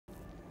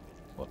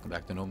Welcome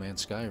back to No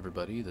Man's Sky,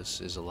 everybody. This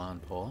is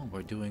ElanPaul.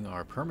 We're doing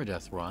our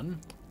permadeath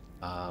run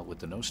with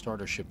the No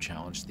Starter Ship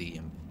Challenge, the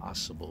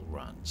Impossible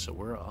Run. So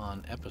we're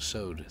on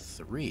episode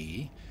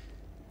 3.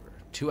 We're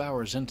 2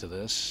 hours into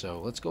this,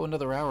 so let's go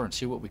another hour and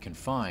see what we can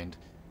find.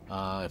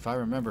 If I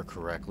remember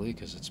correctly,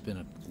 because it's been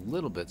a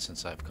little bit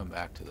since I've come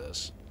back to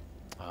this.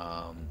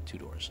 2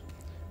 doors.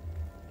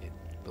 I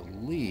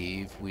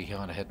believe we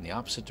want to head in the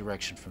opposite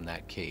direction from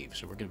that cave,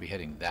 so we're going to be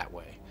heading that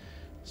way.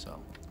 So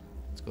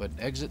let's go ahead and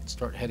exit and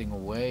start heading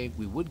away.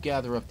 We would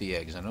gather up the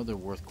eggs. I know they're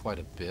worth quite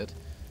a bit,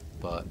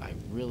 but I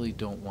really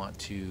don't want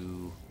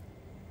to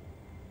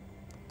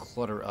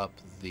clutter up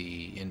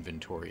the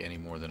inventory any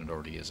more than it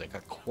already is. I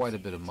got quite a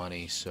bit of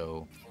money,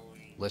 so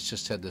let's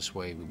just head this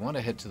way. We want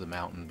to head to the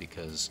mountain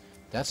because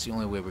that's the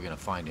only way we're going to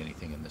find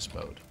anything in this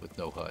boat with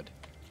no HUD.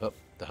 Oh,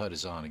 the HUD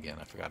is on again.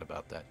 I forgot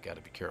about that. Got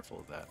to be careful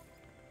of that.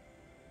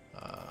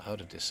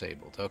 HUD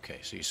disabled. Okay,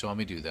 so you saw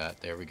me do that.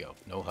 There we go.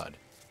 No HUD.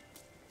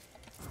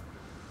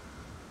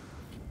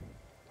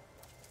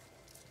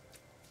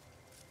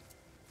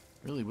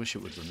 Really wish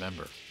it would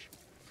remember.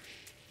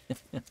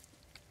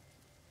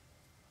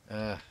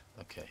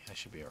 Okay, I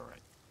should be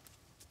alright.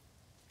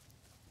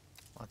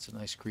 Lots of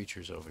nice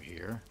creatures over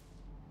here.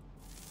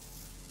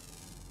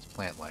 It's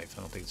plant life. I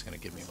don't think it's going to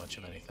give me much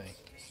of anything.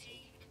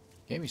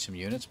 Gave me some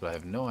units, but I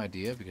have no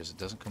idea because it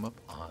doesn't come up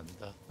on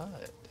the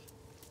HUD.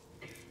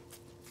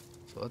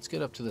 So let's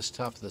get up to this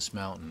top of this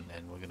mountain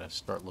and we're going to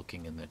start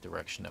looking in the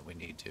direction that we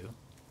need to.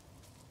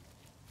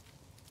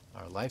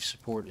 Our life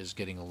support is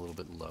getting a little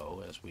bit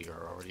low, as we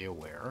are already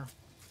aware.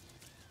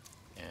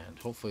 And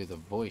hopefully the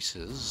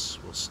voices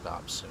will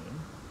stop soon.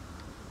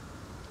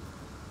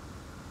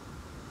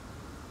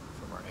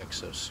 From our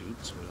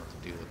exosuit, so we don't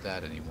have to deal with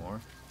that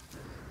anymore.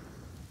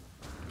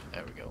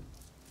 There we go.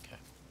 Okay.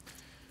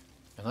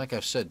 And like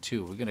I've said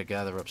too, we're going to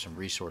gather up some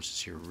resources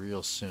here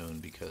real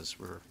soon because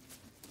we're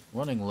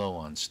running low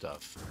on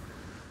stuff.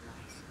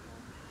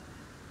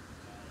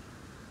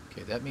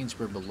 Okay, that means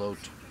we're below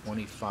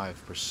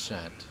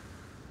 25%.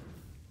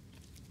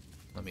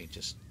 Let me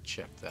just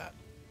check that.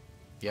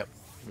 Yep,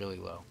 really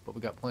low. But we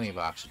got plenty of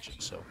oxygen,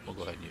 so we'll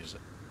go ahead and use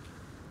it.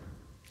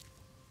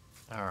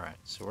 Alright,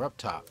 so we're up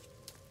top.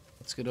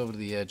 Let's get over to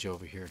the edge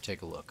over here and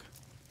take a look.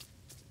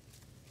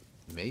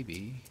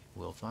 Maybe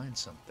we'll find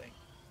something.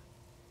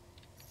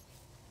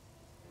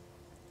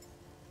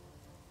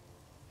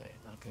 Okay,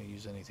 not going to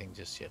use anything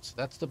just yet. So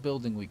that's the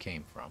building we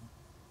came from.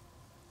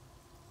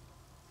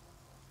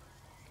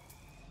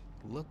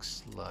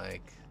 Looks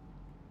like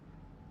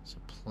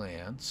some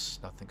plants,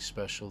 nothing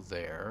special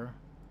there.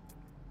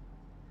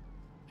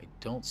 I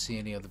don't see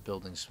any other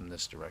buildings from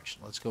this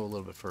direction. Let's go a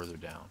little bit further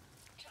down.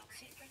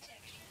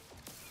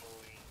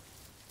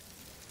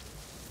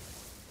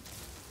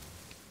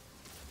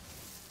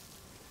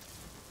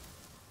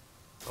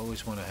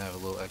 Always want to have a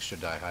little extra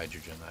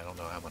dihydrogen. I don't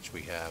know how much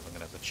we have. I'm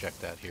going to have to check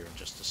that here in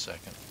just a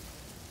second.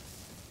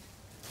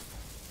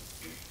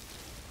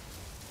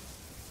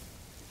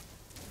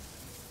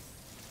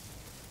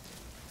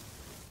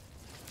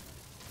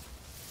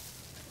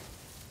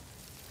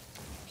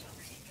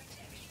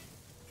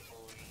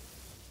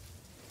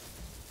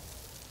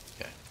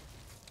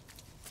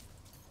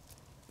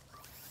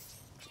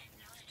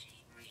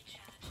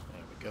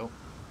 Go.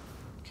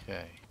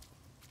 Okay.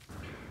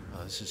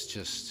 This is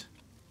just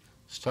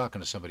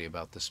talking to somebody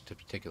about this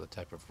particular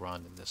type of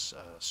run, and this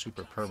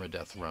super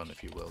permadeath run,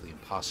 if you will, the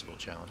impossible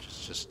challenge.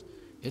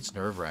 It's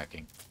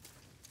nerve-wracking.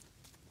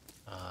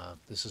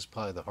 This is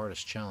probably the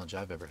hardest challenge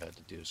I've ever had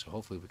to do, so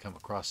hopefully we come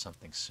across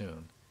something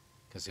soon,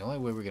 because the only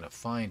way we're going to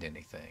find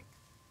anything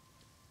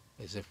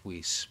is if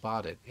we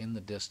spot it in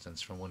the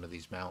distance from one of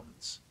these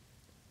mountains.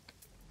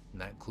 And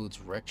that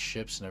includes wrecked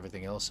ships and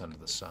everything else under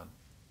the sun.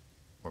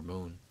 Or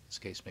moon, as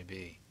the case may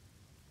be.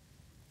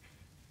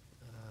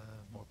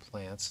 More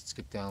plants. Let's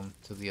get down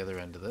to the other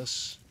end of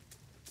this.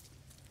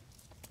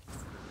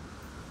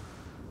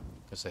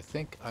 Because I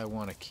think I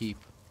want to keep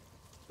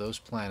those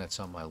planets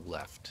on my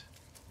left.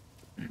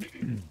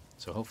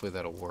 So hopefully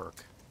that'll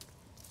work.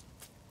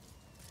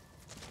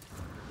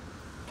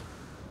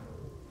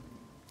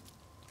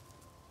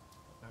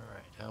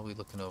 Alright, how are we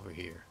looking over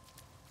here?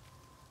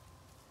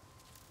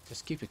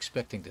 Just keep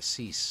expecting to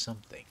see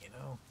something, you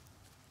know?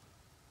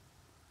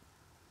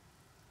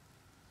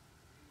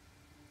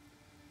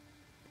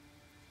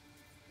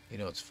 You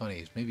know, what's funny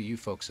is maybe you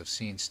folks have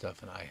seen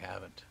stuff and I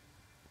haven't.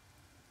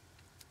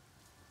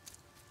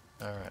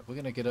 Alright, we're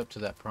going to get up to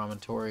that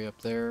promontory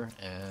up there,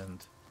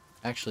 and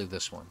actually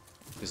this one,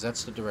 because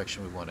that's the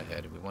direction we want to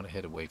head, and we want to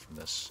head away from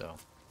this, so.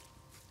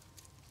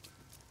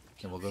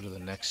 And we'll go to the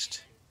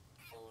next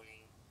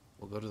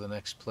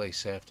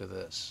place after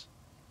this.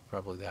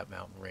 Probably that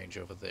mountain range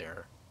over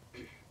there.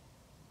 And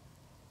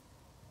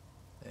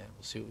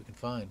we'll see what we can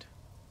find.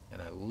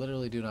 And I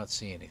literally do not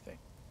see anything.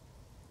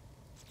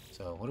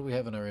 So, what do we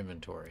have in our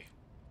inventory?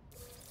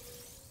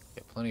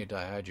 Got plenty of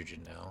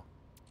dihydrogen now.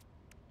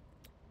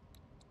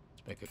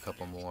 Let's make a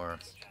couple more.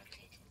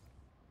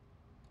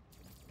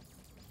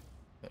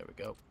 There we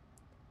go.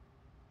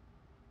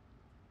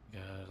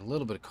 Got a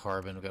little bit of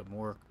carbon. We got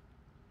more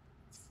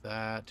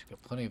that.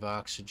 Got plenty of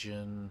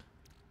oxygen.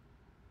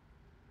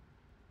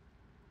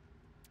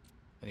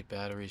 Any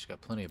batteries?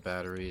 Got plenty of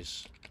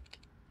batteries.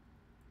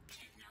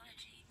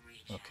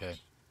 Okay.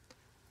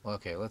 Well,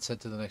 okay, let's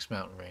head to the next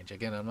mountain range.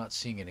 Again, I'm not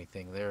seeing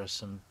anything. There are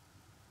some,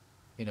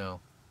 you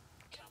know,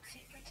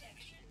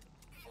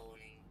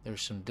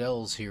 there's some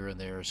dells here and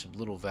there, some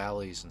little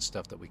valleys and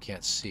stuff that we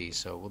can't see,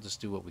 so we'll just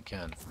do what we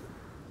can.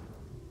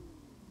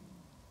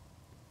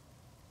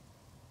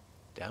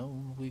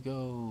 Down we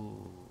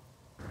go.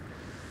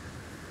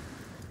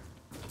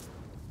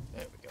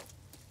 There we go.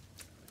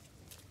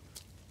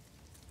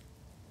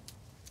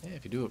 Yeah,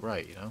 if you do it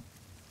right, you know.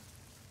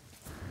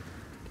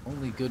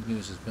 Only good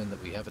news has been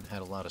that we haven't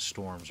had a lot of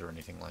storms or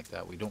anything like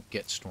that. We don't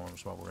get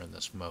storms while we're in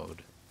this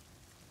mode.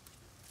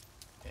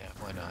 Yeah,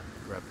 why not?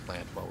 Grab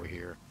plant while we're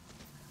here.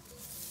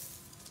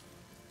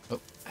 Oh,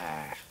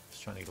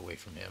 just trying to get away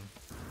from him.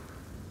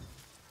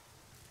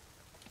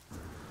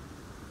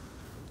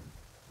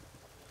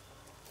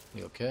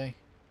 You okay?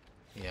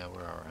 Yeah,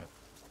 we're alright.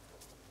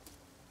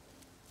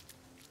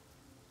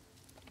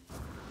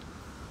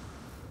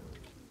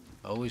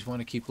 Always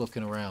want to keep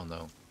looking around,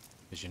 though.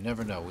 Because you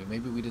never know.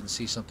 Maybe we didn't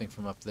see something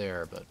from up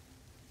there, but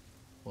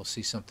we'll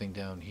see something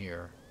down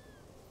here.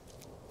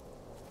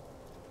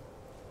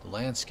 The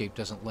landscape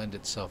doesn't lend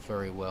itself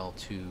very well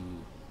to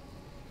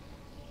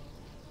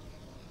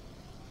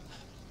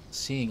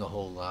seeing a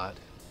whole lot.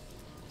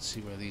 Let's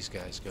see where these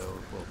guys go.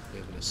 We'll be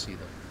able to see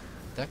them.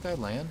 Did that guy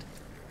land?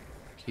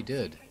 He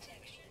did.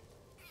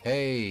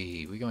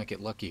 Hey, we might get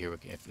lucky here.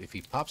 If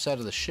he pops out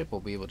of the ship, we'll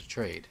be able to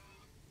trade.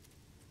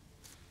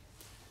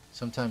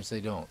 Sometimes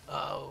they don't.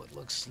 Oh, it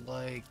looks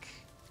like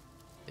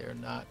they're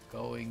not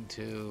going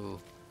to.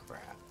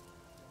 Crap.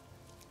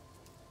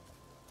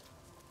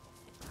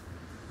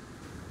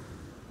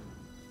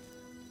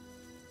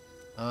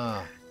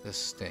 Ah, this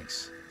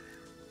stinks.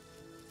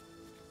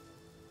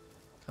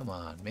 Come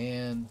on,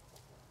 man.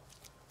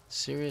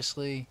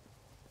 Seriously?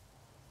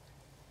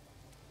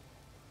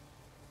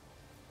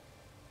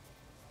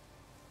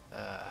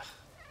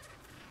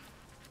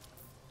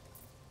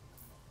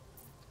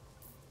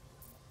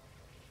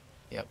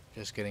 Yep,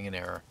 just getting an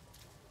error.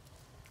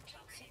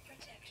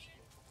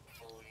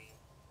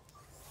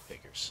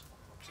 Figures.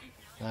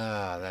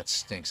 Ah, that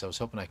stinks. I was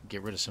hoping I could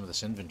get rid of some of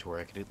this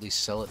inventory. I could at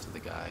least sell it to the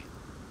guy.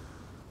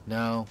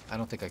 No, I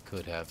don't think I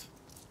could have.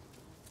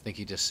 I think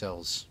he just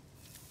sells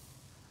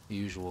the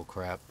usual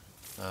crap.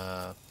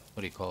 What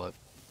do you call it?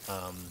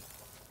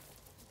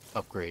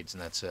 Upgrades,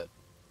 and that's it.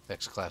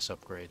 X-class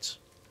upgrades.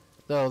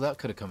 Though, that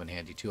could have come in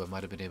handy, too. I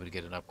might have been able to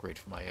get an upgrade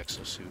for my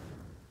exosuit.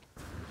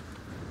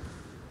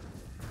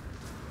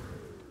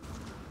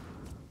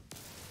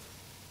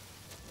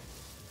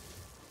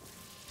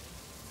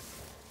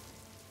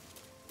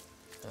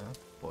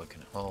 Boy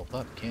can haul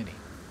up, can he?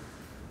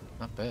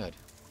 Not bad.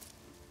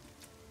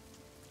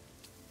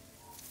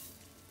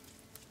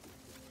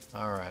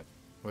 Alright,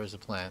 where's the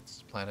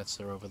planets? Planets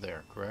are over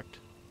there, correct?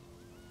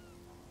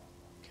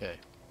 Okay,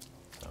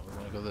 so we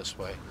want to go this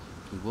way.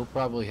 We will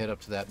probably head up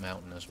to that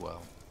mountain as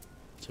well,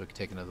 so we can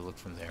take another look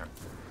from there.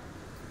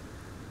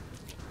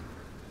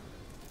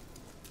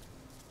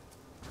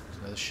 There's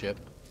another ship.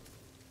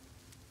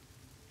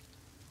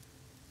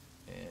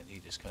 And he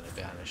just kind of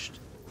vanished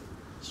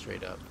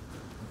straight up.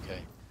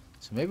 Okay,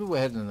 so maybe we're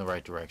heading in the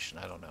right direction.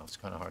 I don't know. It's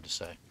kind of hard to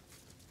say.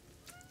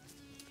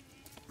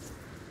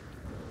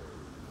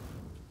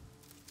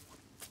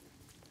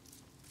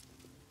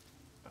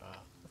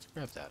 Let's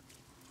grab that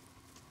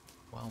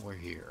while we're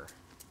here.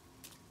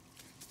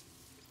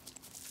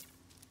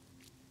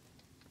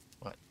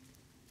 What?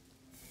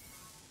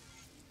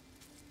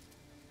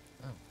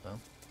 Oh, well,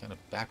 kind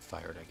of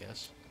backfired, I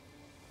guess.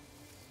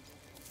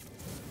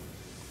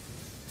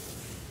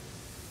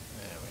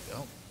 There we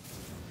go.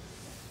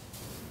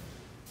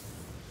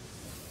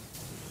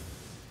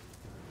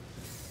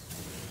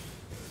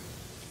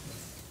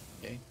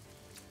 Okay. You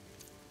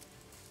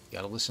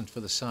gotta listen for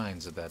the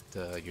signs of that,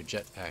 your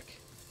jetpack.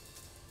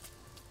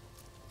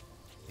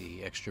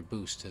 The extra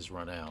boost has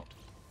run out.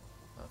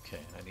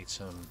 Okay, I need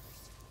some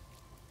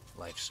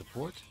life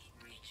support.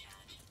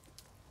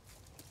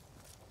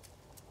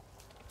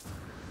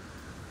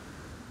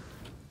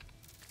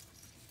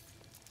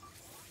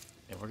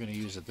 And we're going to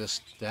use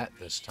this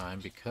time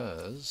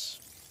because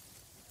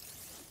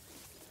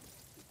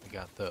we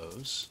got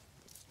those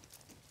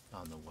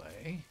on the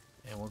way,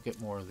 and we'll get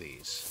more of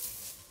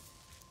these.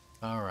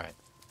 Alright,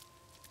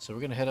 so we're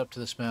going to head up to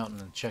this mountain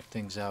and check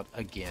things out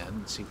again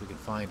and see if we can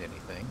find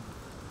anything.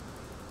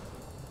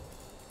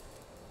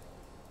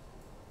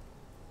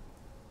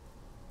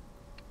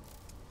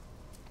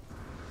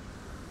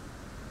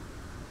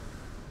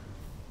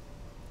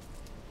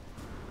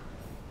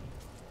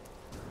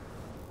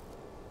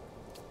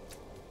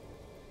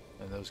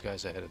 And those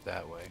guys are headed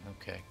that way.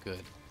 Okay,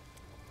 good.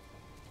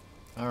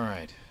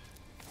 Alright.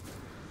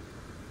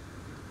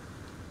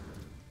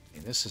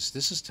 This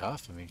is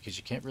tough. I mean, because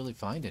you can't really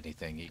find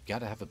anything. You've got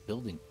to have a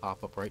building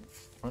pop up right in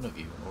front of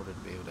you in order to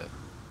be able to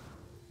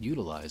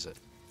utilize it.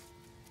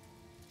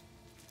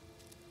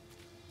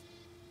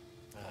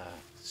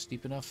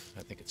 steep enough?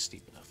 I think it's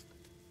steep enough.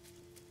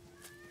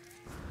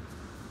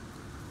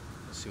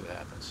 Let's see what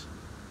happens.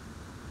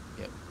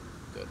 Yep,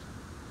 good.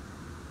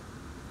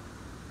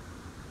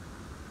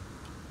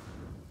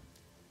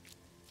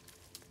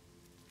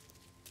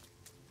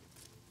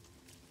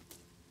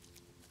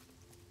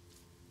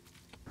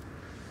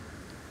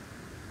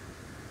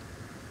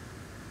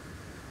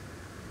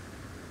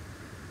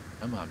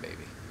 Come on, baby.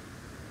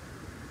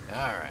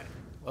 Alright.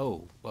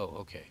 Oh, whoa,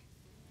 okay.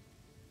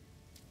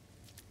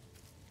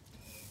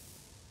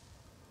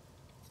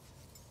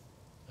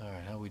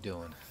 Alright, how we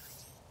doing?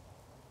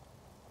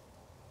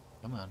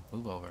 Come on,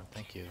 move over.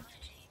 Thank you.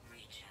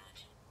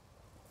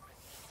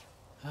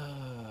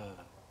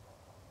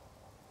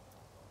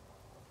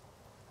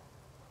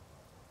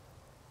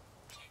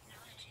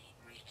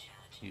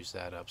 Use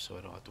that up so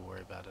I don't have to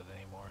worry about it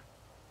anymore.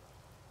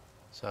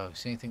 So,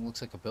 see anything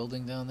looks like a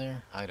building down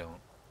there? I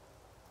don't.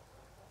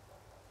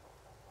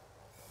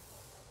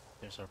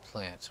 There's our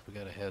plant. We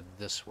gotta head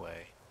this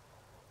way.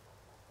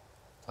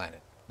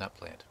 Planet, not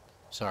plant.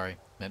 Sorry,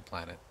 meant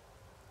planet.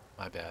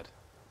 My bad.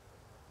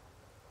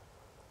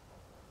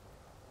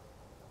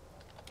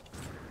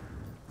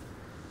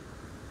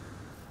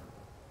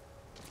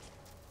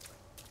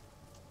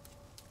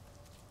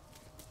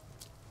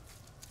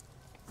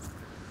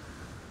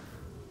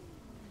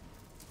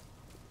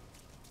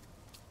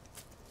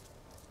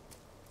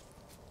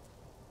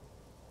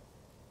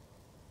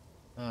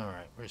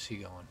 Alright, where's he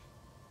going?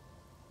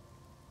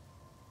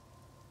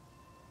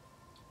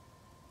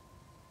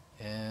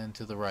 And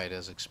to the right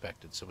as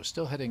expected. So we're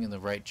still heading in the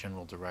right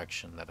general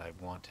direction that I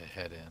want to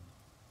head in.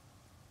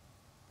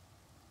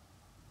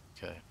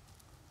 Okay.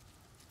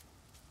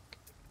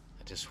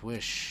 I just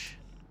wish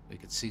we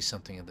could see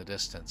something in the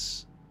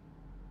distance.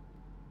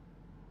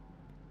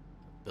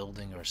 A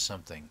building or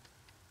something.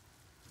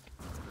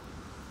 I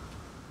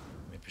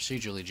mean,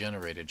 procedurally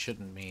generated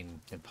shouldn't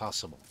mean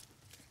impossible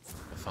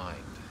to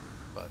find,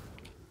 but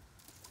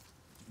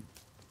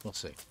we'll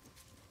see.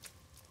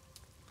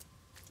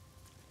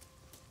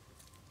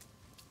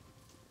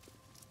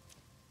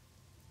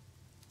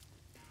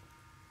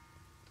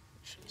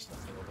 There's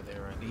nothing over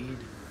there I need.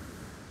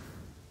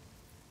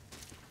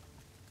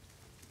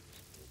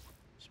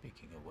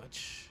 Speaking of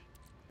which,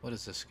 what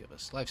does this give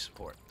us? Life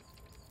support.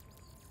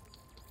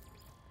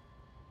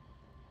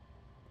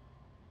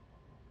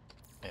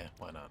 Yeah,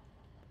 why not?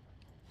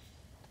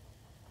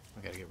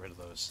 We gotta get rid of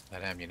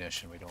that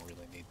ammunition. We don't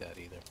really need that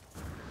either.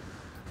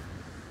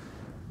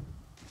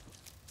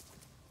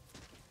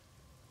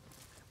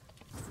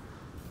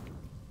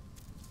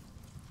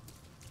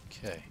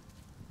 Okay.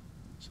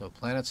 So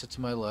planets are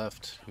to my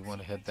left. We want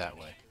to head that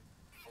way.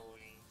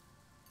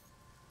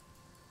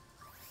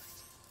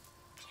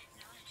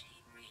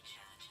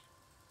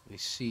 Do we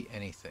see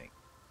anything?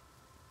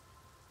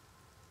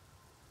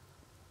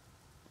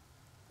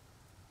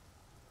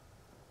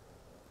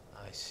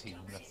 I see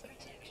nothing.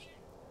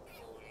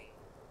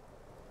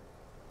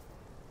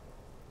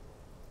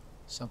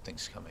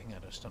 Something's coming.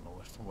 I just don't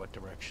know from what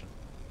direction.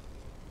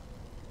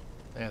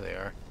 There they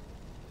are.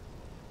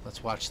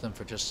 Let's watch them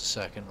for just a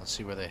second. Let's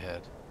see where they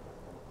head.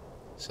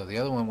 So the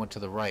other one went to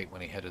the right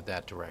when he headed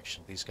that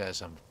direction. These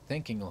guys, I'm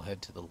thinking, will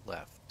head to the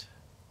left.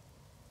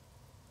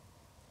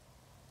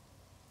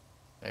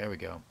 There we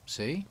go.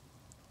 See?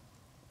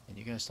 And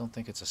you guys don't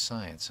think it's a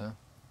science, huh?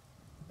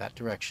 That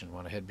direction.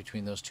 Want to head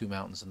between those two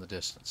mountains in the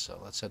distance. So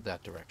let's head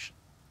that direction.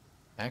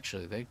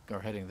 Actually, they are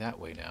heading that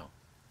way now.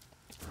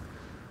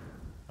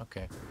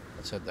 Okay,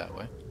 let's head that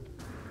way.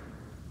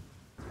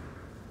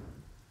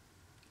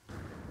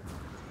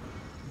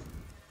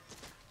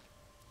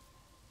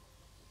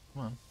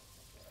 Come on.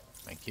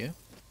 Thank you.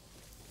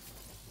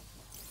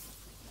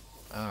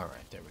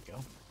 Alright, there we go.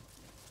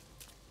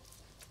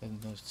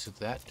 And goes to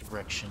that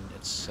direction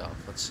itself.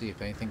 Let's see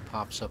if anything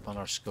pops up on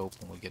our scope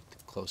when we get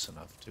close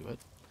enough to it.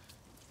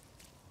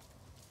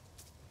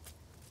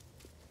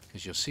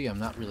 Because you'll see I'm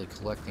not really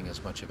collecting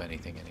as much of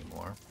anything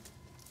anymore.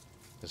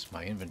 Because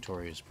my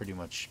inventory is pretty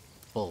much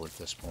full at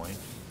this point.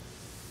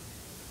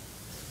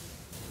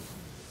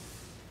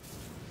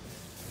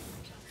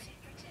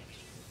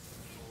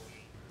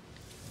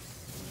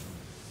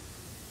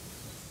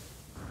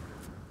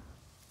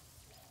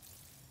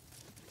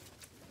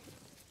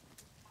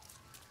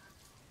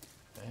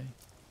 Okay.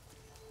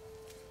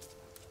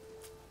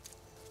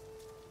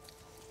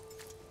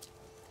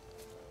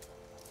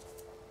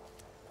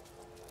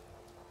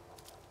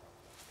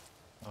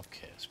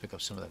 Okay, let's pick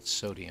up some of that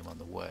sodium on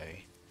the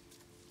way.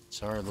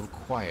 It's a little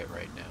quiet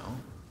right now.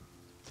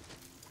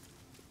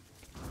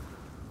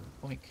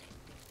 Boink.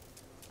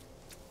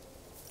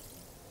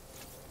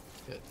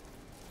 Good.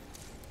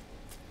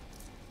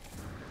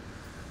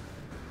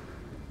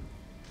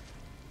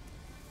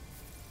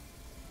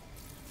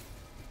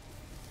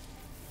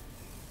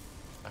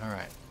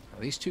 Alright. Now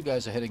these two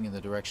guys are heading in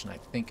the direction I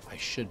think I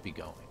should be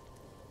going.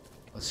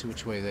 Let's see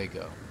which way they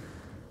go.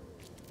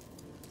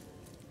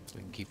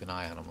 We can keep an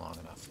eye on them long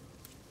enough.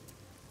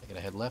 They're gonna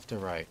head left or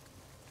right?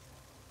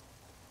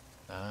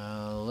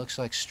 Looks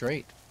like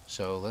straight.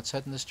 So let's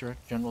head in this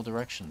general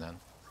direction then.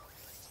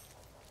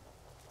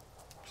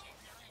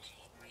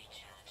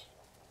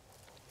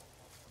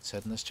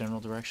 let's head in this general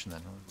direction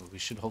then. We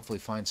should hopefully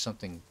find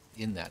something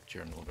in that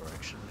general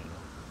direction, you know.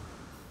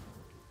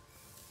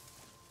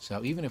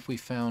 So even if we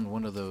found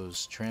one of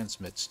those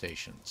transmit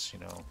stations, you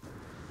know,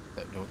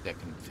 that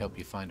can help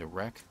you find a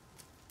wreck,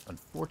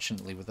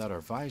 unfortunately, without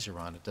our visor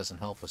on, it doesn't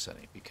help us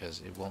any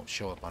because it won't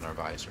show up on our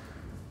visor.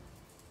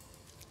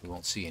 We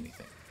won't see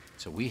anything.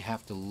 So we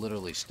have to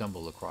literally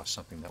stumble across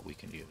something that we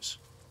can use.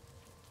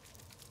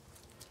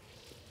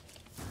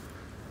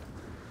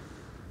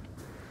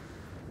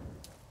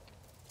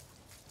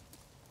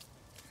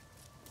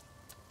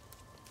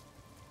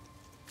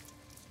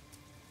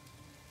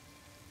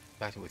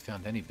 The fact that we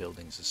found any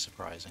buildings is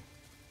surprising.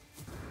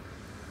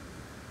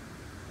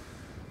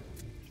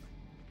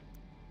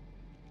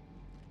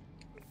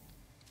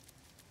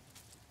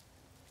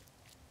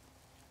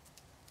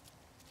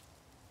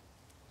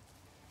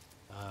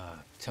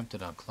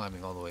 Tempted on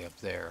climbing all the way up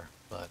there,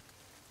 but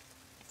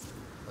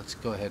let's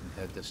go ahead and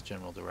head this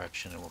general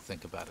direction and we'll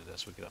think about it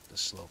as we get up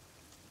this slope.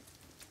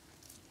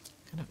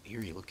 Kind of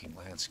eerie looking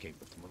landscape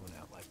with the moon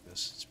out like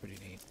this. It's pretty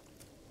neat.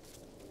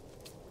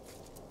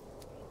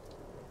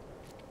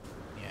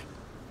 Yeah.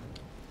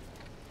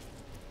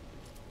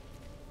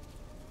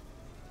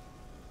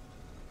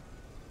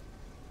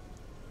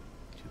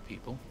 Two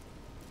people.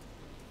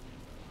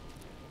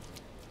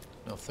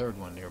 No third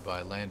one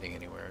nearby landing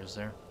anywhere, is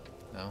there?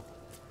 No?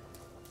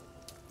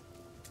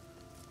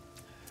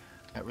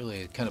 That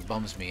really kind of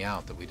bums me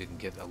out that we didn't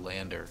get a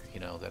lander, you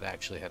know, that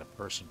actually had a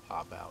person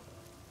pop out.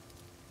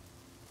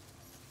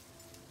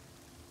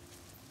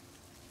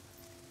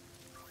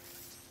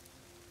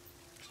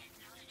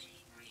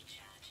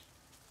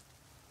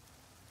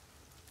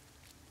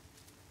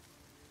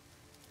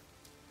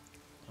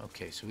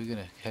 Okay, so we're going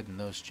to head in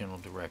those general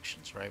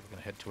directions, right? We're going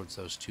to head towards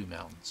those two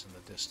mountains in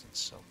the distance.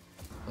 So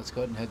let's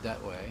go ahead and head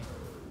that way.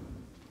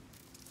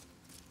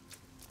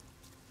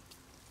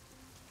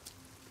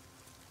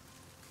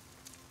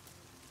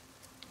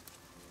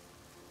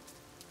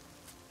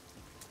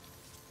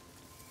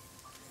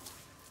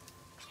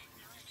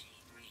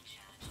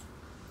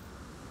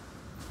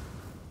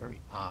 Very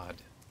odd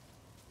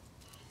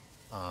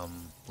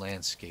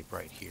landscape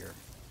right here.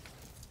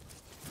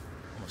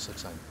 Almost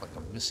looks like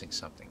I'm missing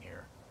something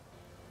here.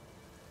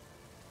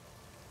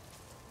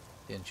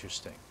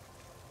 Interesting.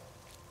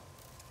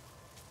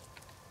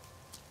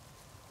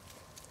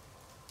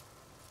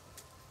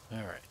 All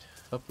right,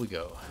 up we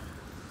go.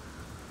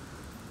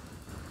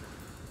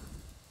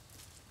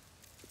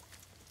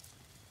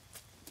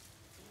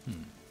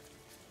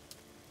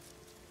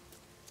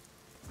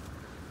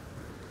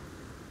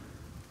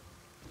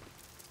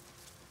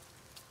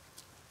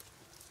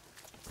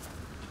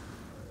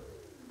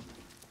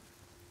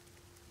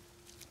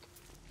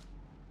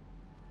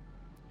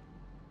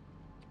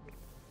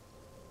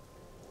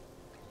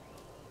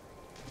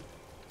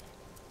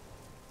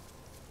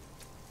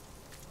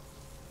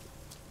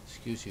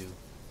 Excuse you.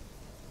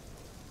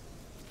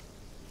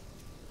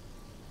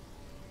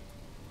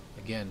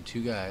 Again,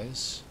 two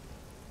guys.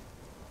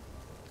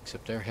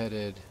 Except they're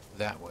headed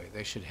that way.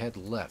 They should head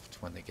left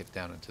when they get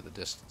down into the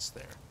distance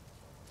there.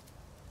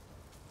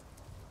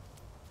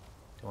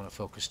 Don't want to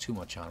focus too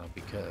much on them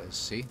because,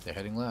 see, they're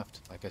heading left,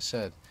 like I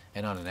said,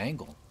 and on an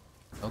angle.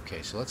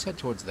 Okay, so let's head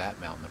towards that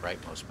mountain, the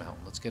rightmost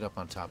mountain. Let's get up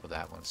on top of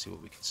that one and see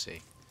what we can see.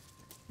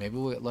 Maybe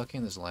we'll get lucky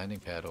and there's a landing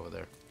pad over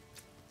there.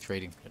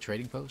 A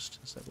trading post?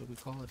 Is that what we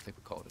call it? I think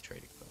we call it a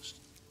trading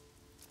post.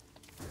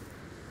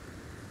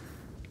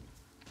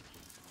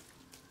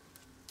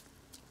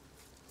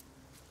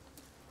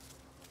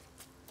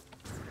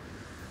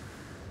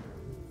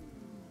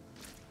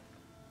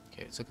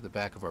 Okay, let's look at the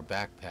back of our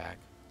backpack.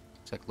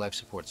 Looks like life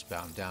support's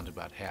bound down to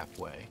about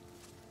halfway.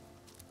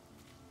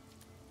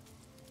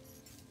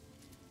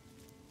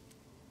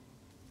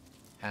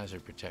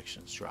 Hazard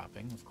protection's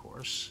dropping, of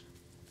course.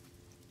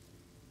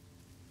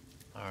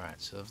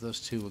 Alright, so of those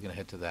two, we're going to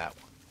head to that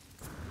one.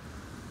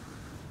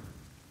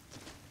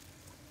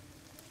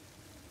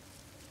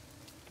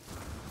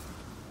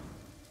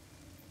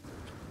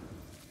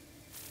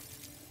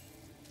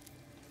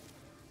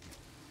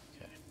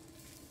 Okay.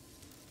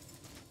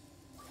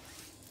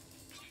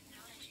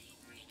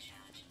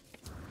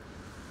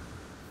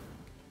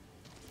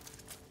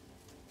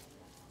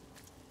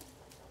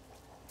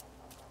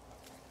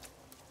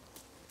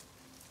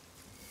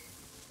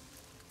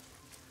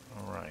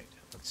 Alright,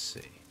 let's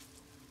see.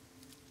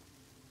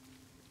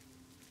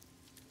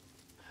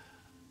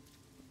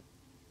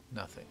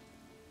 Nothing.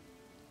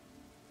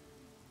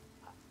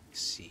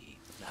 See,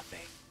 nothing.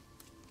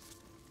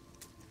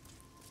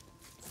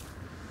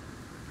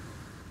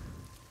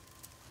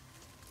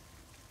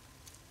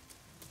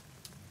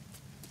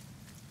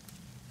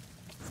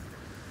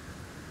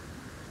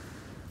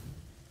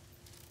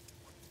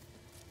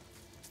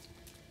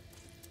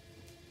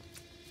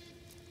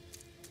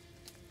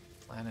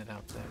 Planet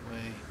out that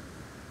way.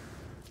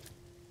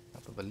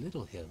 Up of a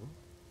little hill.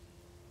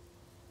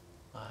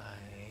 I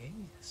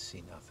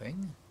see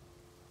nothing.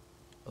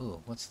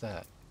 Oh, what's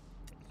that?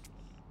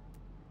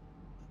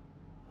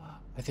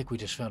 I think we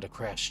just found a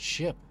crashed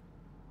ship.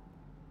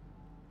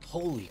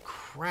 Holy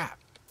crap.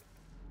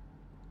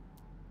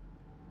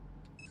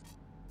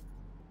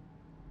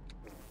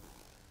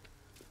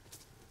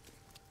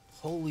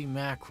 Holy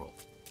mackerel.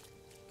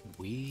 Can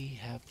we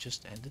have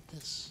just ended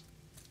this?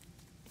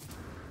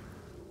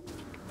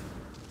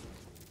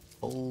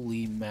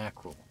 Holy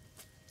mackerel.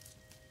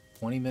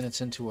 20 minutes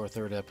into our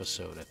third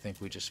episode, I think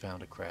we just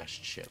found a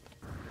crashed ship.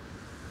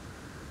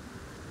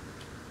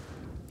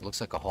 Looks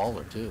like a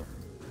hauler, too.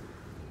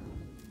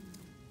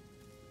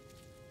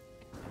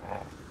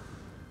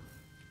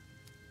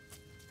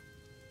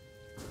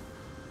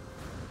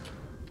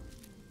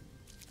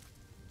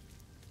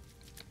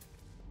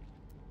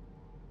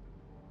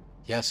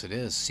 Yes, it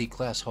is.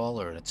 C-class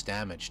hauler, and it's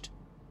damaged.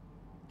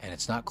 And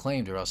it's not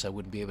claimed, or else I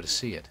wouldn't be able to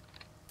see it.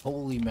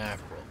 Holy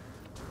mackerel.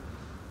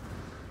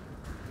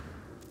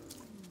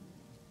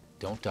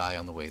 Don't die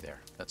on the way there.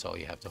 That's all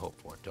you have to hope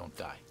for. Don't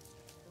die.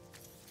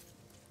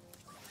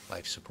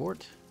 Life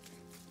support.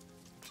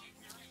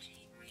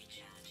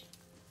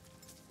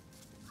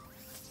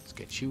 Let's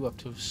get you up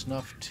to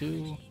snuff,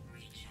 too.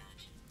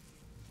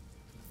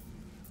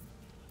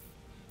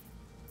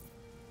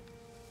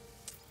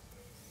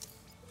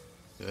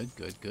 Good,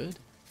 good, good.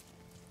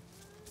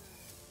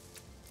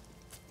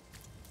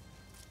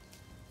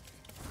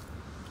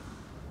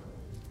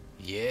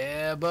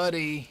 Yeah,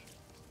 buddy.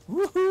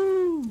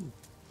 Woohoo!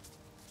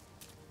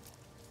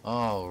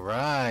 All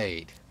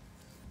right.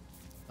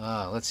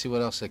 Let's see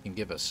what else they can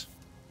give us.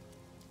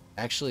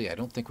 Actually, I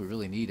don't think we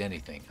really need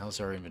anything. How's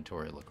our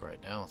inventory look right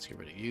now? Let's get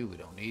rid of you. We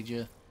don't need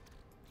you.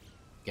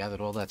 Gathered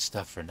all that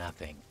stuff for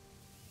nothing.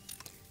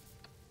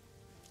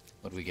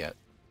 What do we get?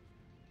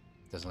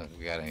 Doesn't look like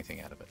we got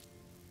anything out of it.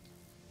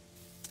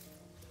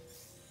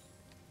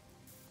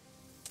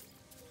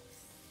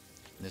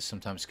 This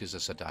sometimes gives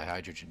us a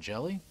dihydrogen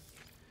jelly.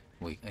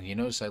 And you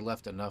notice I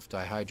left enough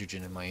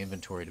dihydrogen in my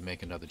inventory to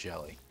make another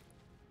jelly.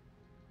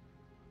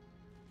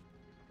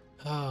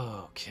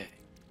 Okay.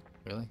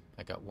 Really?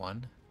 I got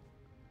one?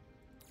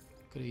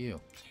 Good at you.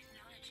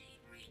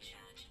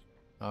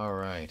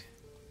 Alright.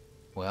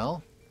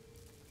 Well,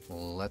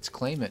 let's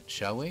claim it,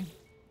 shall we?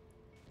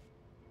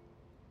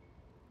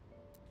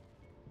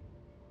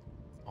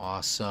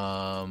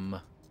 Awesome.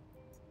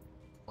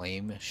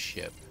 Claim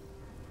ship.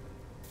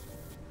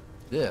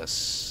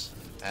 This,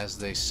 as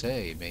they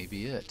say, may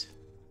be it.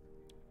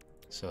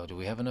 So, do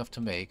we have enough to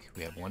make?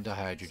 We have one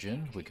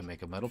dihydrogen. We can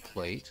make a metal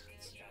plate.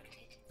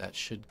 That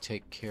should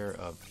take care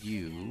of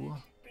you.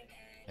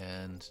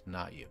 And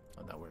not you.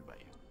 I'm not worried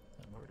about you.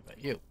 I'm worried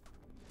about you.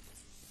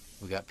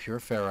 We got pure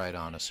ferrite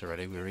on us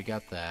already. We already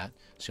got that.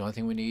 So the only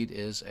thing we need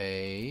is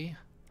a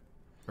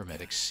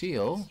hermetic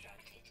seal.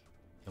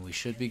 And we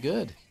should be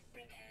good.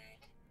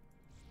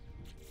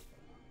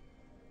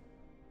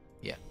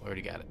 Yeah, we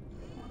already got it.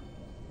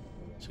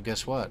 So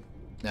guess what?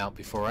 Now,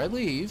 before I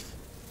leave,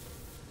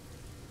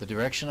 the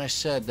direction I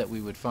said that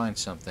we would find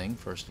something,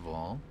 first of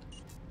all,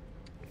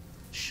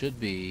 should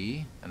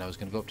be, and I was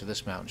going to go up to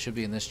this mountain, should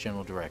be in this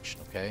general direction,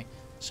 okay?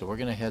 So we're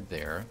going to head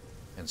there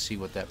and see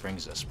what that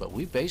brings us. But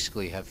we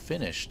basically have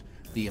finished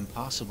the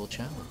impossible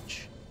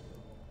challenge.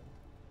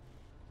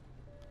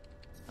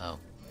 Oh,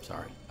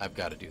 sorry. I've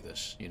got to do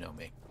this. You know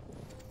me.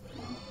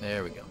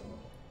 There we go.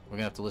 We're going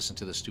to have to listen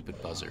to the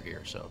stupid buzzer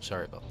here, so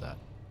sorry about that.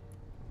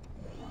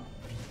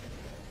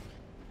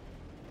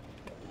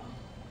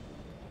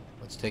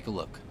 Let's take a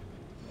look.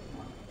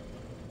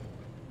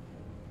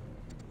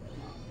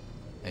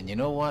 And you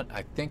know what?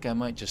 I think I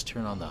might just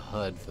turn on the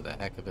HUD for the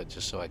heck of it,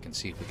 just so I can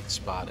see if we can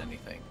spot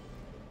anything.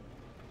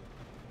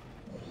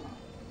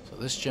 So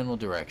this general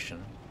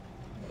direction.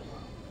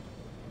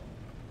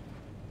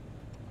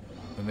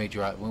 We may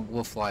drive.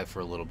 We'll fly for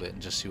a little bit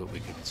and just see what we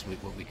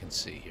can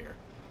see here.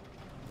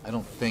 I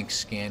don't think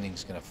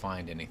scanning's going to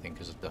find anything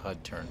because if the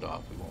HUD turned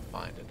off, we won't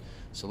find it.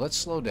 So let's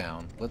slow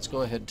down. Let's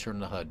go ahead and turn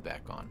the HUD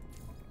back on.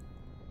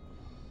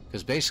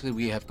 Because basically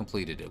we have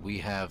completed it. We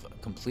have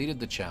completed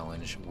the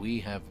challenge. We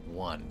have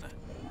won.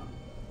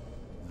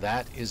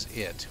 That is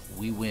it.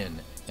 We win.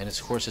 And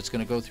of course it's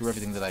going to go through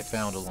everything that I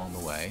found along the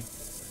way.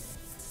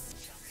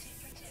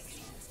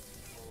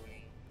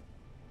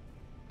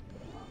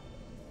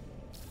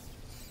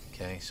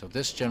 Okay, so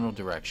this general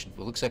direction.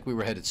 It looks like we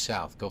were headed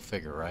south. Go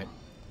figure, right?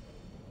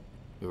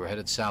 We were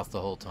headed south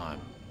the whole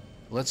time.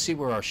 Let's see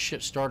where our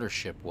starter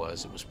ship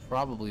was. It was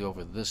probably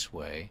over this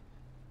way.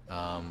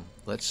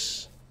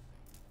 Let's...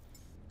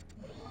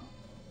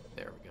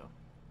 There we go.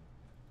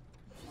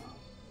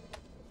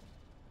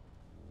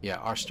 Yeah,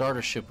 our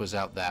starter ship was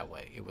out that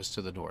way. It was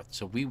to the north.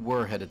 So we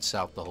were headed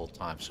south the whole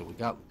time. So we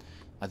got...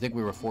 I think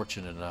we were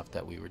fortunate enough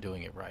that we were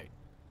doing it right.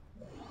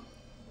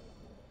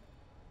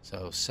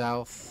 So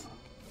south...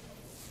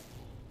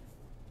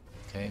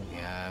 Okay, we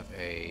have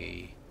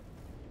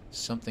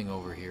something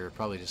over here,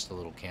 probably just a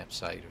little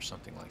campsite or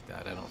something like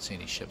that. I don't see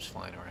any ships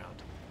flying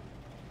around.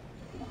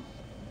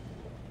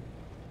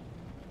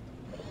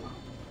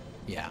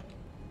 Yeah,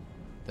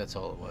 that's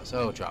all it was.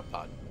 Oh, drop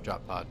pod.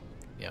 Drop pod.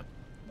 Yep.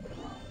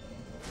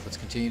 Let's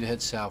continue to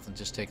head south and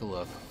just take a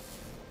look.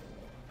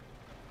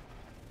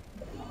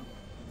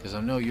 Because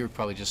I know you're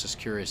probably just as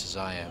curious as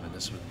I am, and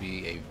this would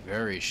be a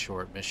very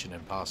short Mission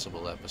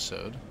Impossible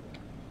episode.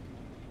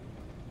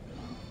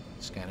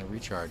 Scanner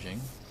recharging.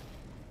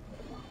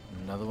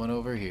 Another one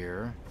over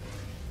here.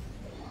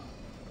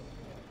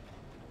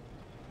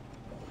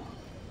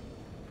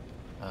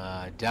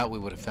 I doubt we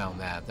would have found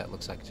that. That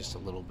looks like just a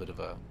little bit of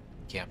a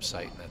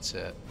campsite, and that's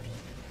it.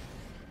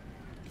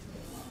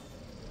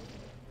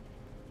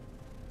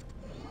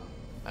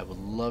 I would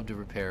love to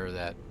repair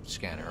that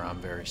scanner. I'm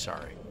very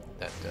sorry.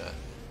 That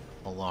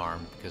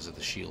alarm because of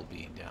the shield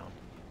being down.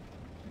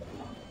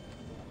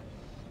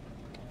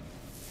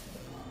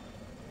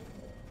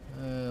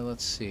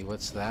 Let's see.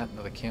 What's that?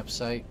 Another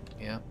campsite?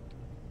 Yeah.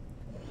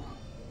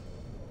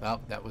 Well,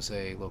 that was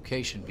a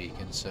location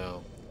beacon,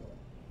 so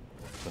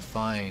to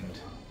find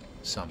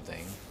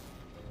something,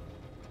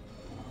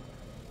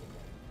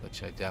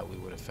 which I doubt we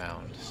would have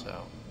found,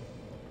 so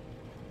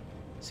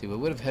see, we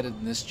would have headed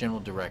in this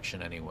general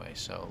direction anyway,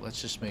 so let's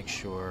just make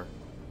sure.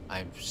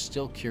 I'm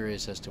still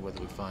curious as to whether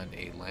we find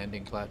a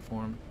landing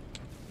platform.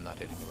 I'm not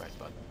hitting the right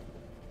button.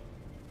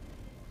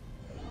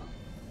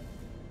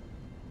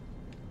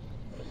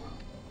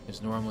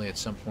 Because normally at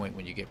some point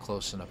when you get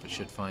close enough it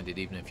should find it,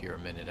 even if you're a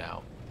minute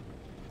out.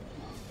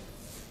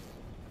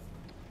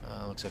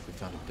 Looks like we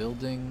found a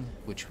building,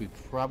 which we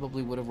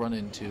probably would have run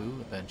into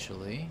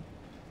eventually.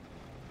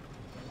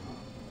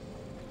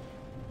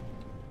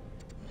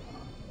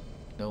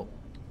 Nope.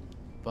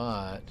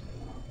 But,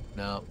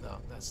 no,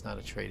 that's not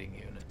a trading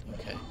unit.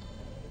 Okay.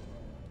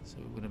 So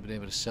we wouldn't have been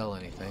able to sell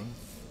anything.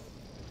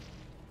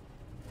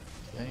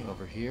 Okay,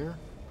 over here.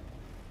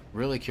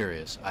 Really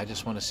curious. I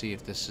just want to see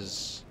if this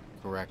is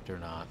correct or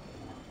not.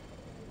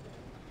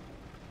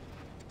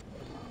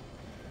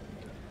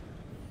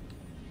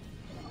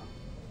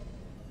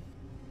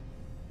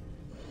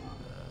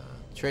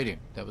 Trading.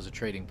 That was a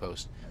trading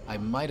post. I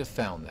might have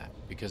found that,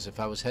 because if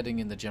I was heading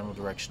in the general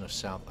direction of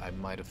south, I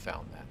might have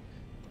found that.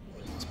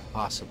 It's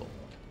possible.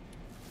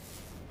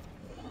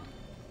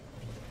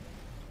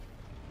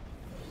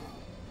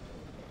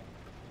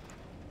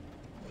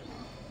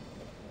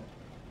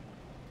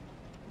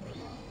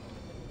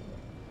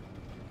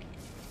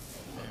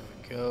 There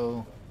we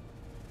go.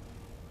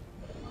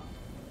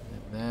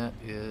 And that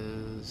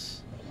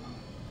is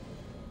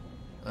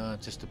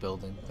just a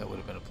building. That would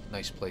have been a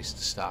nice place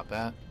to stop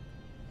at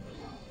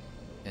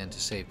and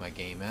to save my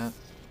game at.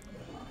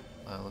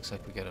 Looks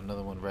like we got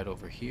another one right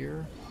over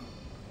here.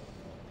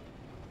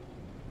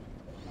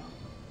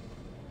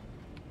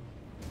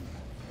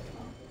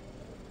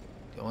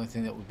 The only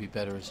thing that would be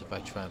better is if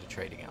I found a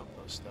trading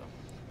outpost, though.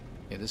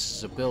 Yeah, this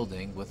is a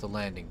building with a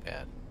landing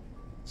pad,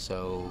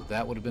 so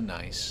that would have been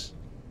nice.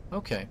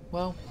 Okay,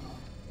 well,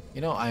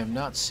 you know, I am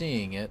not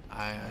seeing it.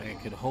 I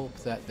could hope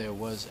that there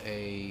was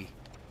a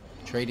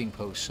trading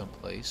post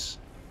someplace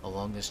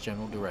along this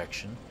general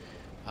direction.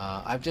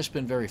 I've just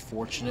been very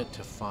fortunate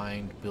to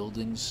find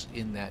buildings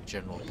in that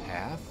general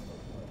path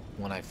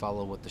when I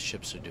follow what the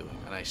ships are doing,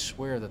 and I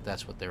swear that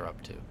that's what they're up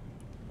to.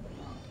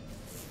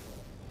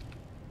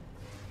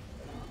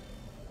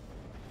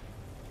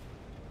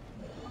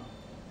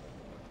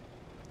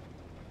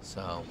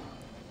 So,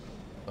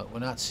 but we're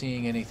not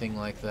seeing anything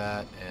like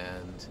that,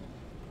 and,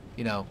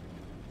 you know,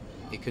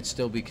 it could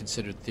still be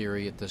considered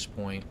theory at this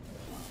point.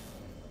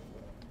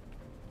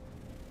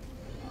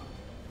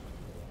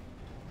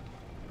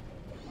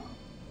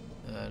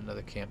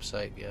 Another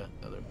campsite, yeah,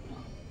 another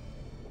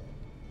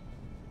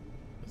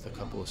with a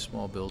couple of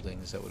small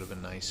buildings. That would have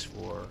been nice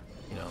for,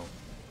 you know,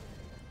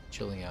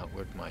 chilling out.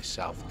 Where'd my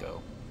south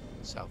go?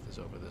 South is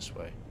over this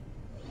way.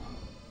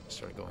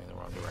 Started going in the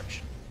wrong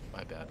direction.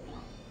 My bad.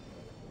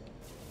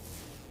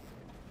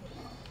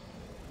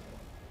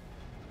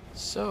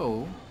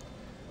 So,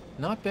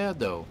 not bad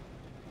though.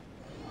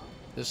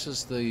 This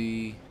is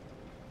the,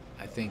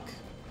 I think,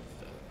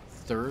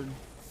 third.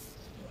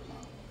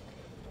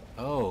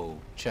 Oh,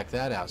 check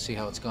that out. See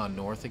how it's gone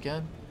north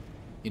again?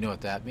 You know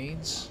what that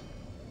means?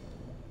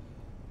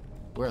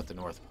 We're at the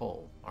North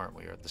Pole, aren't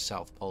we? Or at the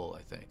South Pole,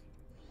 I think.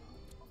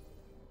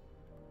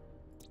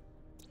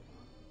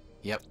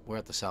 Yep, we're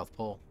at the South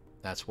Pole.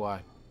 That's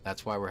why.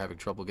 That's why we're having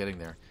trouble getting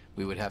there.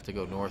 We would have to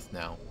go north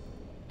now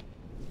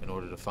in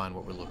order to find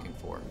what we're looking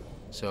for.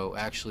 So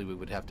actually we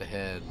would have to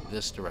head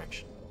this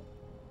direction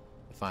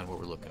to find what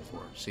we're looking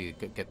for. See,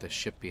 get the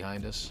ship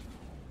behind us?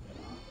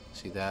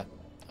 See that?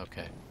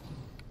 Okay.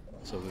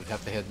 So we would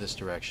have to head this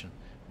direction.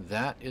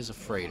 That is a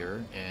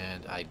freighter,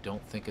 and I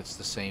don't think it's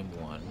the same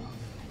one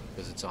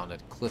because it's on a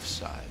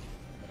cliffside.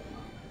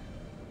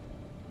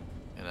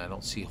 And I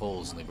don't see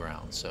holes in the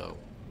ground, so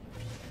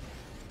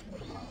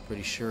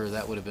pretty sure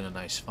that would have been a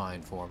nice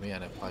find for me,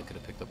 and I probably could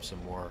have picked up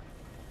some more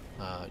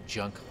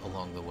junk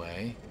along the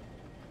way.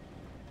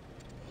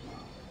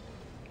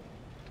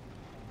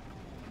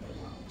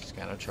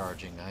 Scanner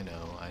charging, I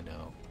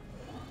know.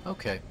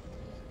 Okay.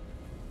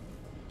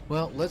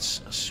 Well,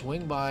 let's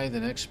swing by the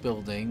next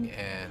building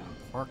and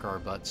park our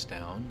butts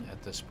down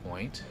at this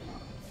point,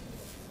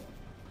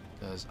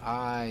 because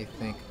I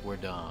think we're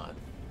done.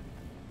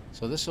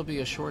 So this will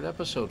be a short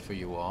episode for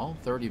you all,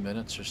 30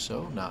 minutes or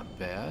so, not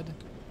bad.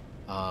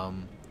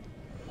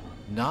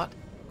 Not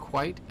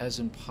quite as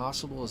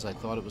impossible as I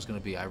thought it was going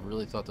to be. I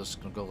really thought this was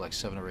going to go like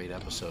 7 or 8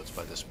 episodes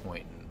by this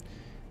point, and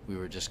we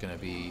were just going to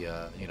be,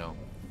 you know,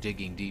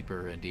 digging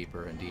deeper and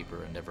deeper and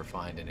deeper and never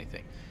find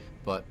anything.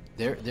 But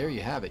there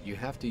you have it. You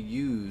have to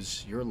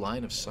use your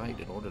line of sight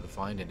in order to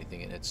find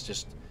anything, and it's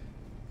just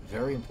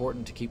very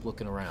important to keep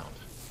looking around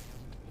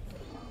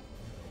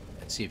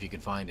and see if you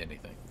can find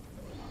anything.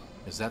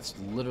 Because that's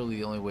literally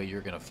the only way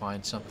you're going to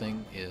find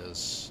something,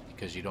 is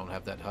because you don't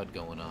have that HUD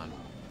going on.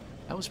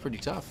 That was pretty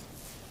tough.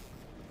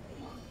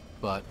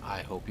 But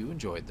I hope you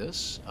enjoyed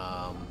this.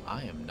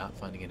 I am not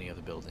finding any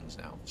other buildings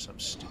now for some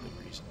stupid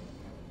reason.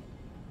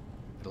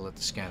 Gotta let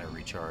the scanner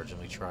recharge.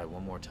 Let me try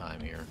one more time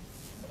here.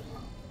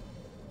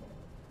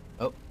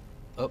 Oh,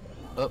 oh,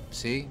 oh,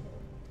 see?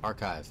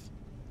 Archive.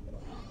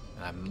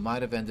 And I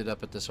might have ended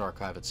up at this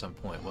archive at some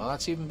point. Well,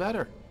 that's even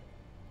better.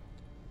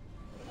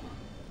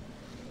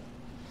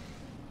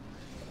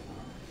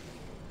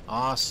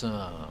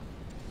 Awesome.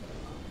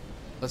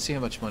 Let's see how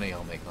much money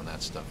I'll make on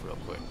that stuff real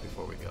quick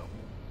before we go.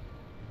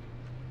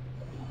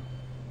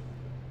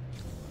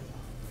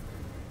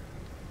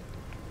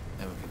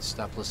 And we can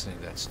stop listening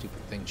to that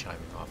stupid thing chiming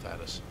off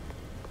at us.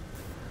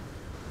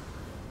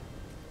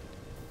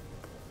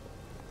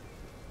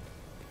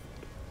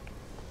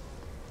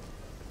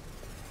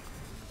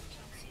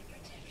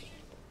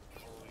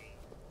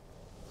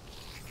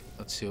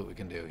 Let's see what we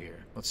can do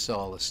here. Let's sell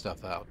all this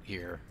stuff out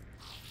here.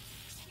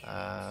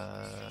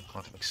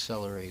 Quantum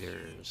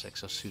accelerators,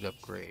 exosuit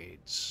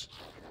upgrades.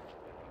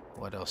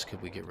 What else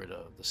could we get rid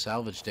of? The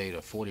salvage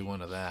data,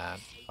 41 of that.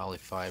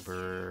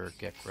 Polyfiber,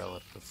 Gek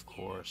relic, of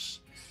course.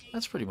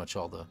 That's pretty much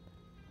all the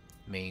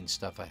main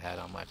stuff I had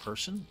on my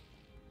person.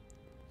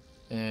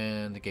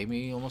 And it gave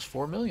me almost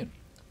 4 million,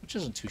 which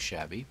isn't too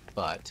shabby,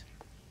 but,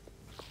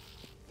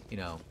 you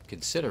know,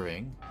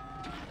 considering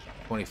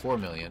 24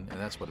 million, and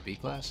that's what, a B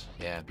class?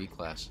 Yeah, B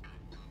class.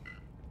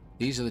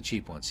 These are the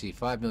cheap ones. See,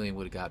 5 million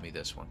would have got me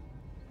this one.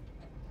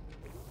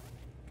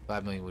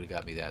 5 million would have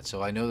got me that.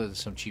 So I know that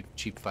there's some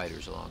cheap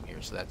fighters along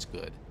here, so that's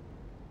good.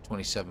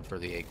 27 for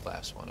the A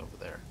class one over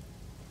there.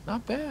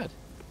 Not bad.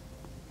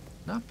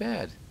 Not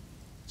bad.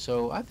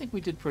 So I think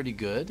we did pretty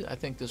good. I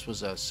think this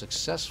was a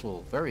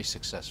successful, very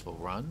successful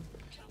run,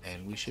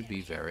 and we should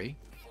be very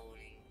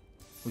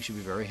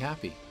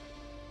happy.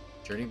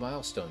 Journey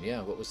milestone.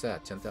 Yeah, what was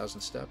that?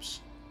 10,000 steps?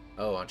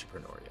 Oh,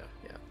 entrepreneur.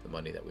 Yeah, the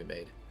money that we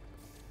made.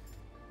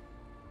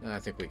 I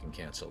think we can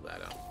cancel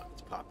that out.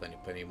 Let's pop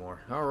any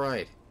more. All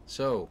right.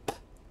 So,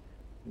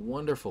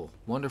 wonderful,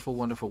 wonderful,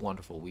 wonderful,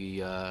 wonderful.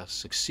 We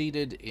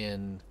succeeded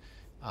in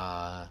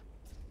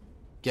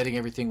getting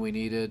everything we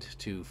needed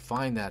to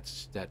find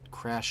that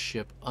crash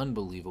ship.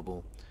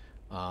 Unbelievable.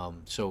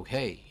 So,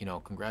 hey, you know,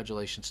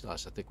 congratulations to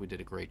us. I think we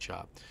did a great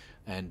job.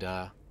 And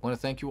I want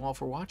to thank you all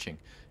for watching.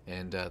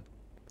 And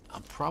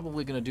I'm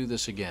probably going to do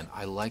this again.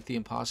 I like the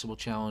Impossible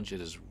Challenge.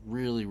 It is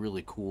really,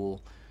 really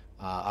cool.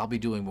 I'll be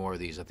doing more of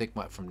these. I think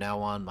from now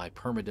on, my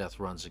permadeath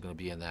runs are going to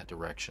be in that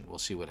direction. We'll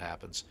see what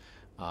happens.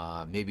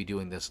 Maybe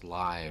doing this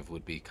live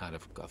would be kind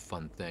of a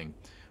fun thing.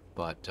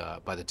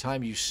 But by the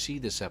time you see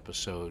this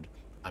episode,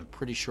 I'm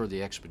pretty sure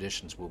the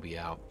expeditions will be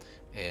out,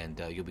 and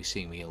you'll be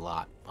seeing me a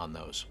lot on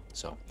those.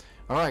 So,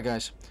 all right,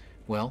 guys.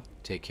 Well,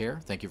 take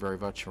care. Thank you very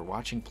much for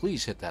watching.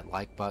 Please hit that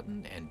like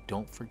button, and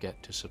don't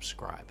forget to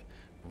subscribe.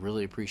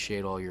 Really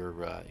appreciate all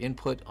your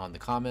input on the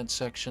comments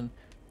section.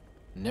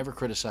 Never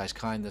criticize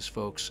kindness,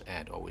 folks,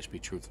 and always be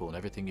truthful in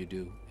everything you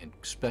do, and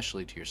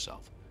especially to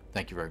yourself.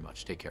 Thank you very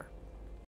much. Take care.